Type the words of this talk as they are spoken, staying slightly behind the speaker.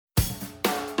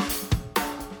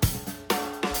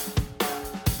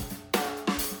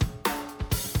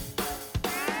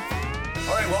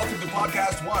welcome to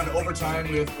Podcast One, Overtime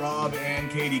with Rob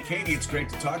and Katie. Katie, it's great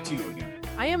to talk to you again.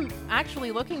 I am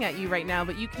actually looking at you right now,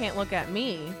 but you can't look at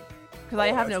me because I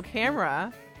have no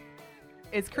camera.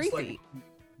 It's creepy. It's like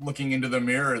looking into the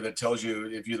mirror that tells you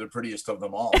if you're the prettiest of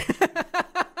them all.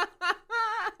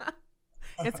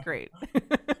 It's great.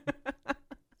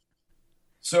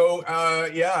 So,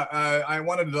 I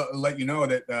wanted to let you know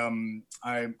that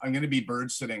I'm going to be bird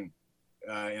sitting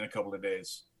in a couple of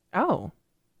days. Oh.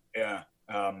 Yeah.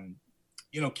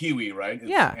 Kiwi, right? It's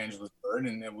yeah. Angela's bird,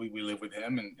 and we live with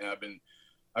him, and I've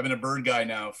been a bird guy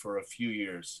now for a few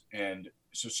years, and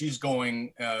so she's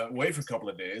going away for a couple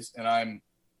of days, and I'm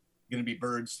going to be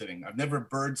bird sitting. I've never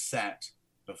bird sat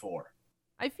before.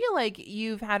 I feel like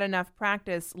you've had enough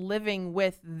practice living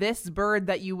with this bird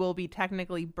that you will be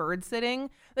technically bird sitting.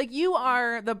 Like, you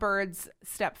are the bird's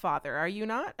stepfather, are you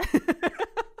not?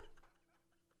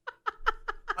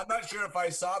 I'm not sure if I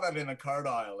saw that in a card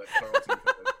aisle at Carlton.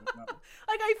 No.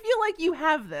 Like, I feel like you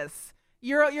have this.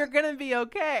 You're gonna be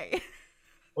okay.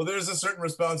 Well, there's a certain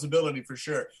responsibility for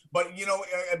sure, but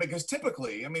because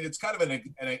typically, I mean, it's kind of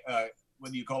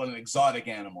whether you call it an exotic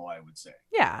animal, I would say.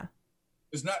 Yeah.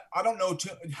 It's not. I don't know.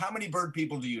 How many bird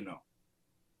people do you know?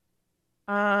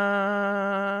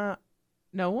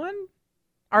 No one.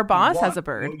 Our boss has a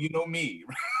bird. You know me.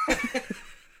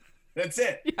 That's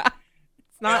it. Yeah.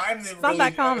 It's not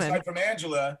that common. Aside from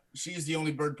Angela, she's the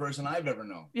only bird person I've ever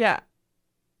known. Yeah.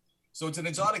 So it's an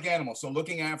exotic animal. So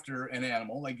looking after an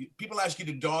animal, like people ask you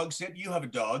to dog sit. You have a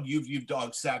dog. You've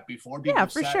dog sat before. People yeah,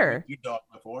 for sure. With your dog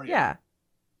before. Yeah.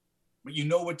 But you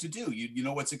know what to do. You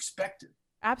know what's expected.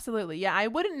 Absolutely. Yeah, I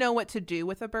wouldn't know what to do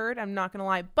with a bird. I'm not going to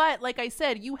lie. But like I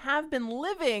said, you have been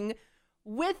living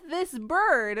with this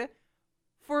bird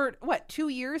for 2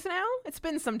 years now? It's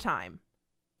been some time.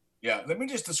 Yeah, let me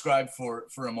just describe for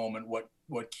a moment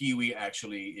what Kiwi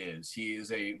actually is. He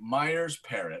is a Myers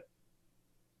parrot,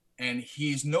 and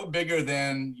he's no bigger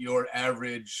than your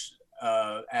average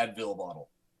Advil bottle.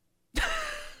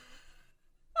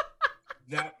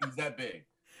 He's that big.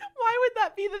 Why would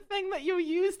that be the thing that you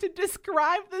use to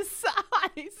describe the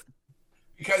size?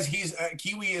 Because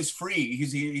Kiwi is free.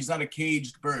 He's not a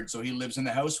caged bird, so he lives in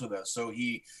the house with us. So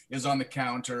he is on the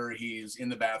counter. He's in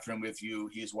the bathroom with you.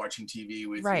 He's watching TV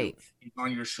with you. He's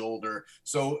on your shoulder.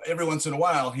 So every once in a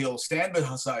while, he'll stand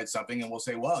beside something, and we'll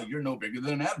say, "Well, you're no bigger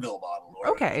than an Advil bottle." Or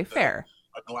okay, fair.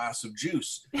 A glass of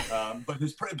juice. But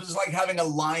it's like having a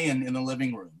lion in the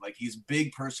living room. Like, he's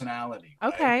big personality.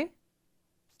 Okay. Right?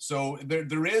 So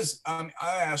there is. I'll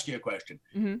ask you a question.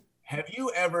 Mm-hmm. Have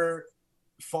you ever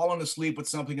fallen asleep with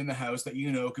something in the house that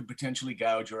could potentially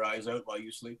gouge your eyes out while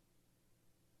you sleep?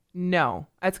 No,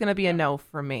 that's going to be a no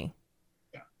for me.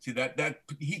 Yeah. See, that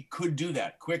he could do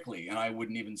that quickly, and I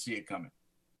wouldn't even see it coming.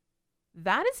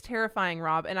 That is terrifying,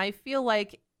 Rob. And I feel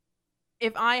like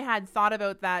if I had thought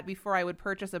about that before I would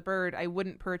purchase a bird, I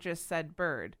wouldn't purchase said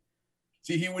bird.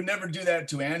 See, he would never do that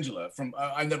to Angela.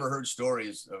 I've never heard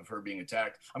stories of her being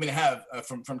attacked. I mean, I have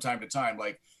from time to time,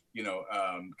 like,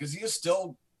 because he is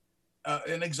still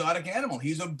an exotic animal.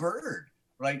 He's a bird,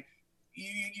 right?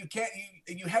 You can't.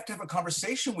 You have to have a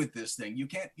conversation with this thing. You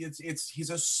can't. He's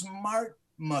a smart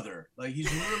mother. Like,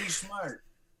 he's really smart.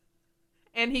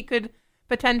 And he could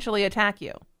potentially attack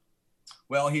you.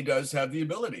 Well, he does have the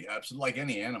ability, absolutely, like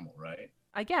any animal, right?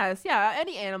 I guess, yeah,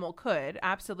 any animal could,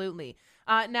 absolutely.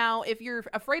 Now, if you're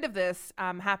afraid of this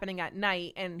happening at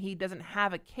night and he doesn't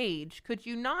have a cage, could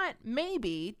you not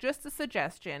maybe, just a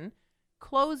suggestion,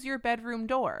 close your bedroom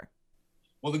door?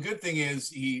 Well, the good thing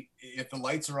is if the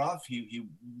lights are off, he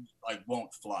like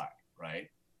won't fly, right?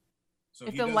 So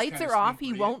if the lights are off,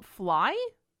 he won't fly?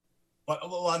 But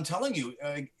I'm telling you,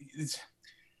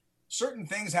 certain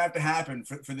things have to happen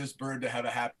for this bird to have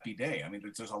a happy day. I mean,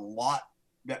 there's a lot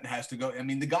that has to go. I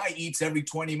mean, the guy eats every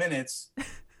 20 minutes.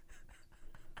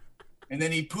 And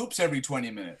then he poops every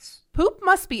 20 minutes. Poop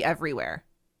must be everywhere.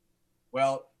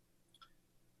 Well,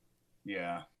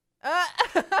 yeah.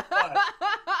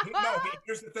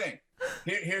 Here's the thing.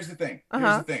 Here's the thing.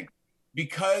 Here's the thing.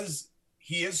 Because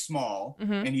he is small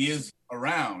and he is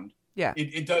around,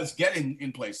 it does get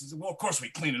in places. Well, of course we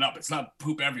clean it up. It's not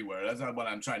poop everywhere. That's not what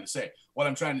I'm trying to say. What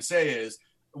I'm trying to say is,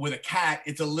 with a cat,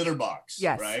 it's a litter box,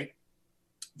 right?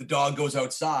 The dog goes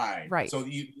outside, right? So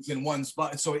it's in one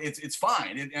spot, so it's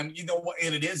fine. And you know what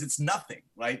it is? It's nothing,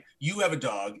 right? You have a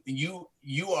dog, and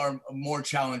you are more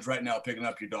challenged right now picking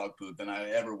up your dog poop than I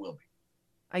ever will be.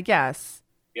 I guess.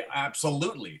 Yeah,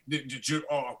 absolutely.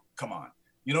 Oh, come on.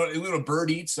 You know what a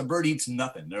bird eats? A bird eats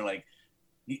nothing. They're like,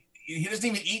 he doesn't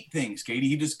even eat things, Katie.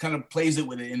 He just kind of plays it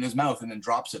with it in his mouth and then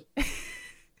drops it.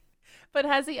 But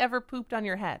has he ever pooped on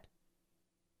your head?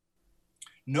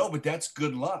 No, but that's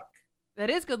good luck. That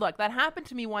is good luck. That happened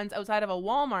to me once outside of a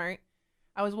Walmart.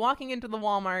 I was walking into the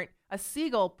Walmart. A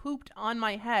seagull pooped on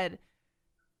my head.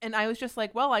 And I was just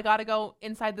like, well, I got to go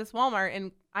inside this Walmart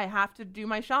and I have to do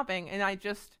my shopping. And I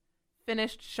just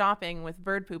finished shopping with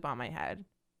bird poop on my head.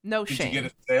 No shame. Did you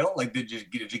get a sale? Like, did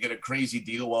you get a crazy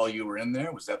deal while you were in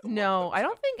there? Was that the No, I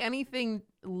don't think anything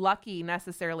lucky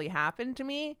necessarily happened to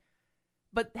me.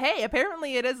 But hey,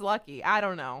 apparently it is lucky. I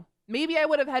don't know. Maybe I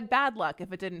would have had bad luck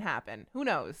if it didn't happen. Who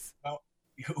knows? Well,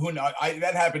 who knows?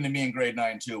 That happened to me in grade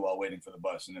 9 too, while waiting for the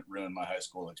bus, and it ruined my high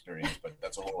school experience. But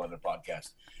that's a whole other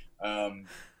podcast.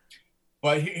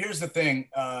 But here's the thing,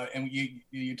 and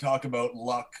you talk about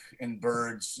luck and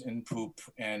birds and poop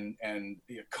and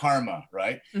karma,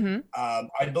 right? Mm-hmm.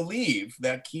 I believe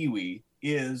that Kiwi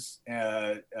is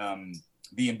the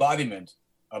embodiment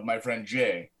of my friend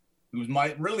Jay, who's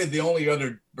really the only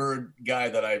other bird guy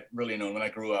that I really known. When I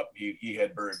grew up, he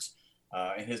had birds,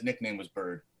 and his nickname was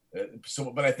Bird.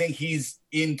 But I think he's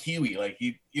in Kiwi, like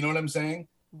you know what I'm saying?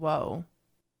 Whoa.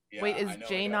 Yeah, wait, is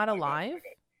Jay not alive?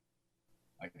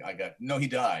 No, he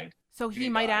died. So he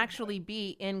might actually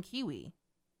be in Kiwi.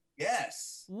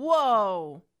 Yes.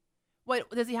 Whoa. What,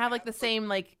 does he have like the same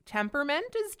like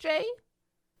temperament as Jay?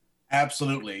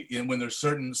 Absolutely. And when there's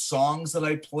certain songs that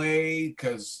I play,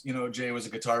 because Jay was a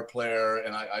guitar player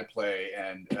and I play,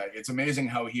 and it's amazing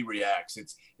how he reacts.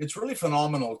 It's really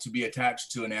phenomenal to be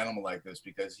attached to an animal like this,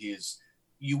 because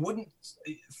you wouldn't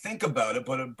think about it,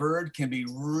 but a bird can be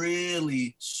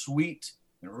really sweet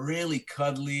and really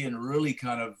cuddly and really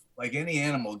kind of like any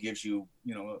animal gives you,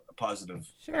 a positive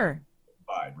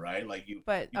vibe, right? Like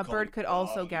But a bird could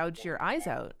also gouge your eyes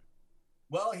out.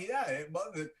 Well, yeah.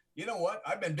 You know what?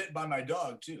 I've been bit by my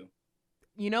dog too.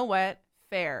 You know what?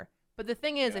 Fair. But the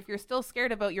thing is, if you're still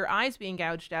scared about your eyes being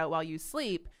gouged out while you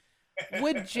sleep,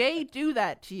 would Jay do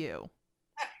that to you?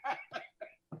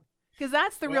 Because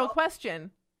that's the real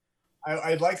question.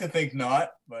 I'd like to think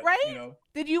not, but right?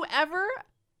 Did you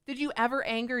ever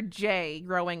anger Jay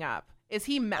growing up? Is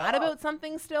he mad about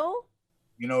something still?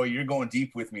 You're going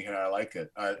deep with me here. I like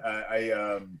it.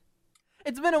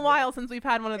 It's been a while since we've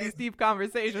had one of these deep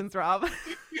conversations, Rob.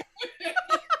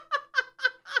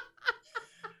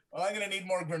 Well, I'm going to need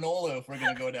more granola if we're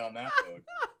going to go down that road.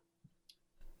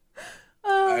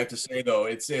 I have to say, though,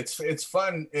 it's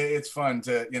fun. It's fun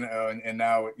to, and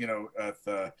now, with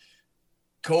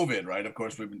COVID, right? Of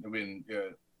course, we've been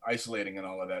isolating and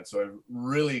all of that. So I've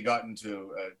really gotten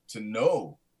to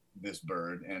know this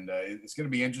bird, and it's going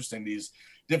to be interesting, these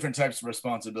different types of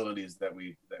responsibilities that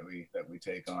we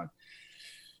take on.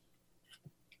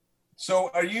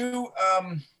 So are you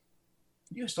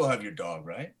you still have your dog,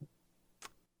 right?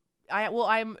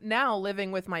 I'm now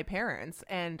living with my parents,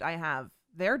 and I have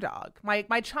their dog,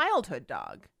 my childhood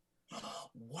dog.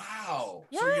 Wow.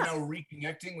 Yeah. So you're now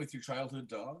reconnecting with your childhood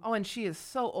dog? Oh, and she is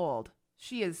so old.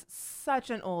 She is such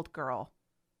an old girl.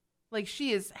 Like,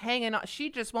 she is hanging on. She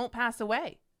just won't pass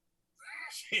away.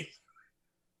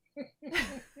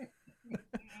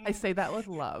 I say that with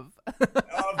love.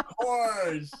 Of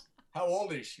course. How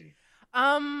old is she?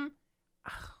 I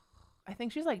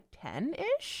think she's like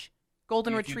 10-ish.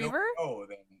 Golden Retriever. Oh,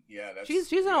 then yeah, she's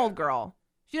an old girl.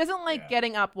 She doesn't like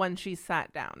getting up when she's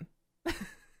sat down.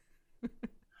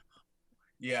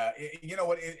 Yeah, you know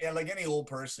what? Like any old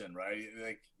person, right?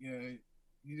 Like,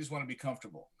 you just want to be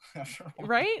comfortable.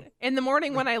 Right? In the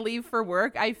morning when I leave for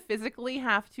work, I physically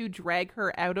have to drag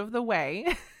her out of the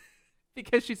way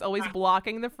because she's always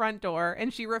blocking the front door,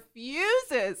 and she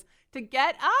refuses to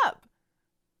get up.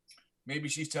 Maybe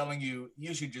she's telling you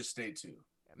should just stay too.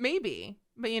 Maybe.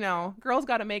 But, girls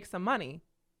got to make some money.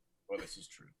 Well, this is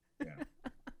true. Yeah.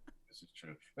 This is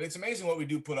true. But it's amazing what we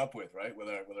do put up with, right? With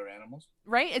our animals.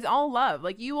 Right? It's all love.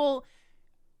 Like, you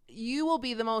will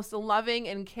be the most loving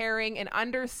and caring and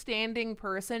understanding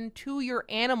person to your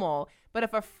animal. But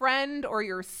if a friend or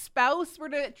your spouse were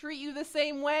to treat you the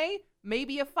same way,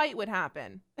 maybe a fight would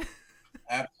happen.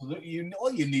 Absolutely. You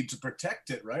need to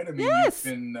protect it, right? I mean, yes.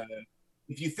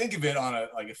 If you think of it on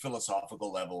a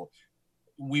philosophical level,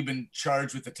 we've been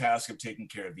charged with the task of taking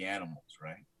care of the animals,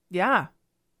 right? Yeah.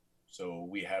 So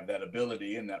we have that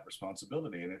ability and that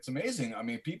responsibility. And it's amazing. I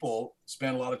mean, people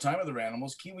spend a lot of time with their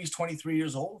animals. Kiwi's 23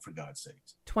 years old, for God's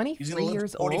sakes. 23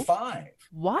 years old? 45.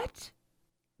 What?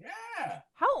 Yeah.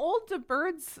 How old do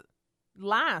birds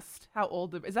last?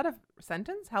 Is that a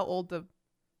sentence? How old do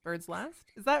birds last?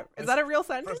 Is that a real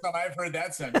sentence? First time I've heard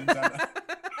that sentence.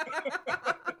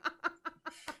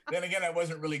 Then again, I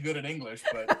wasn't really good at English,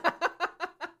 but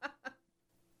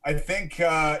I think,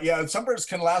 some birds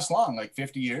can last long, like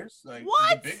 50 years. Like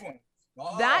what? The big one.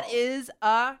 Oh. That is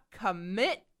a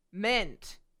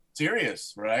commitment.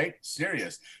 Serious, right?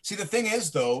 Serious. See, the thing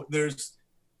is, though, there's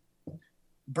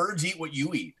birds eat what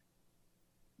you eat,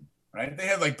 right? They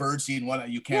have like bird seed and whatnot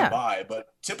you can't buy, but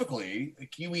typically a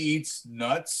kiwi eats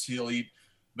nuts. He'll eat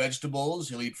vegetables.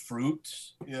 He'll eat fruit.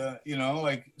 Yeah, you know,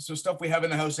 like so stuff we have in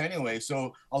the house anyway.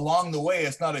 So along the way,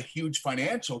 it's not a huge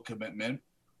financial commitment,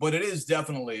 but it is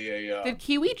definitely a. Did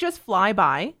kiwi just fly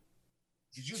by?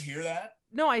 Did you hear that?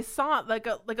 No, I saw it like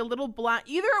a little black.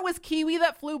 Either it was kiwi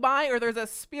that flew by, or there's a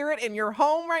spirit in your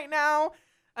home right now,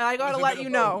 and I gotta let you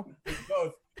know. It's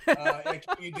both. Yeah,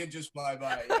 kiwi did just fly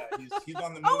by. Yeah, he's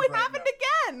on the move. Oh, it right happened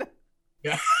now. again.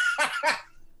 Yeah.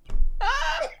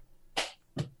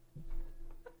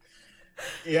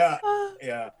 Yeah,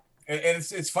 yeah. And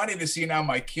it's funny to see now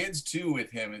my kids too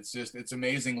with him. It's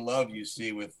amazing love you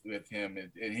see with him,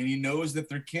 and he knows that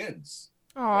they're kids.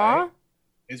 Aw. Right?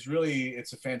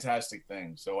 It's a fantastic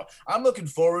thing. So I'm looking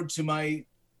forward to my,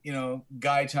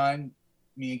 guy time,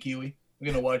 me and Kiwi. We're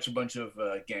going to watch a bunch of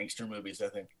gangster movies, I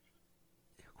think.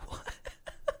 What?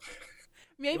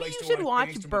 Maybe you should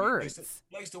watch Birds.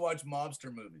 He likes to watch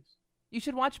mobster movies. You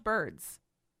should watch Birds.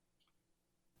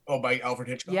 Oh, by Alfred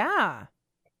Hitchcock? Yeah.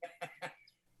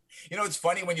 It's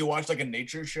funny when you watch like a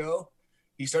nature show,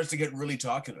 he starts to get really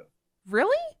talkative.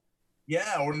 Really?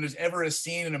 Yeah, or when there's ever a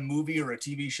scene in a movie or a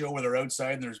TV show where they're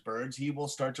outside and there's birds, he will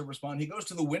start to respond. He goes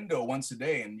to the window once a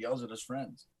day and yells at his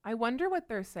friends. I wonder what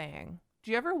they're saying.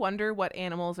 Do you ever wonder what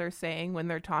animals are saying when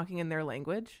they're talking in their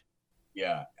language?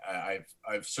 Yeah,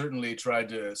 I've certainly tried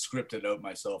to script it out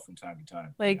myself from time to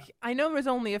time. Like, yeah. I know there's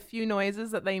only a few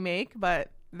noises that they make,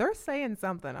 but they're saying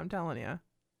something, I'm telling you.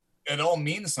 It all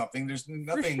means something. There's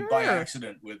nothing by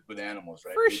accident with animals,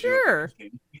 right? For sure.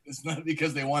 It's not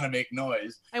because they want to make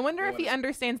noise. I wonder if he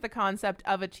understands the concept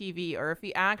of a TV or if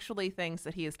he actually thinks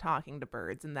that he is talking to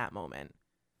birds in that moment.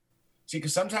 See,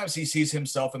 because sometimes he sees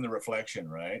himself in the reflection,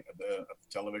 right? Of the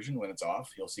television, when it's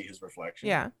off, he'll see his reflection.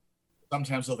 Yeah.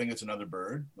 Sometimes he'll think it's another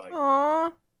bird. Like,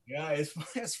 aww. Yeah,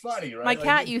 it's funny, right? My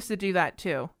cat used to do that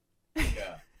too.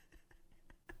 Yeah.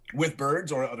 With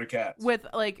birds or other cats? With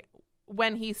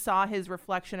when he saw his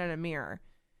reflection in a mirror,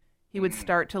 he would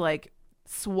start to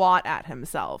swat at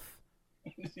himself.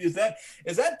 Is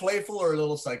that playful or a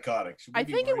little psychotic? I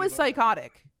think it was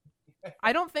psychotic.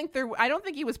 I don't think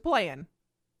he was playing.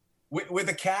 With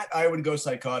a cat, I would go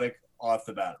psychotic off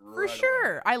the bat. For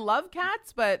sure. Away. I love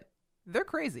cats, but they're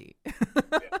crazy. Yeah,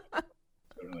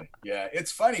 certainly. Yeah,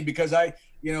 it's funny because I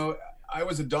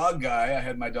was a dog guy. I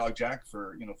had my dog Jack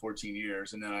for 14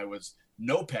 years, and then I was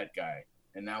no pet guy.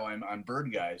 And now I'm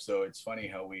bird guy, so it's funny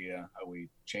how we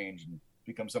change and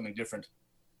become something different.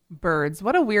 Birds,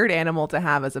 what a weird animal to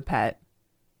have as a pet.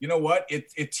 You know what?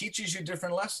 It teaches you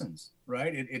different lessons,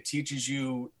 right? It teaches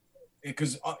you,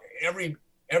 because every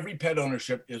pet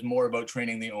ownership is more about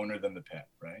training the owner than the pet,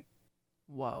 right?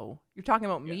 Whoa, you're talking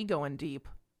about me going deep.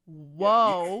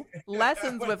 Whoa, yeah.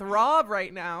 Lessons with Rob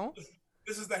right now.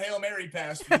 This is the Hail Mary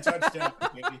pass for the touchdown,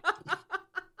 baby.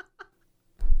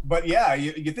 But yeah,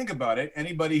 you think about it.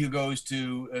 Anybody who goes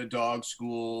to a dog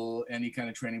school, any kind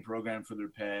of training program for their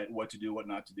pet, what to do, what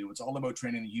not to do, it's all about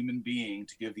training the human being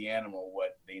to give the animal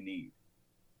what they need.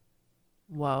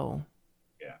 Whoa.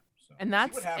 Yeah. So and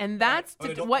that's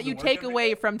what you take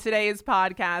away from today's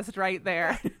podcast right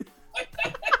there.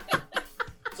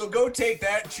 So go take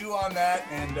that, chew on that,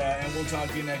 and we'll talk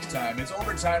to you next time. It's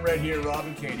overtime right here, Rob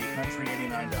and Katie, Country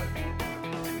 89.com.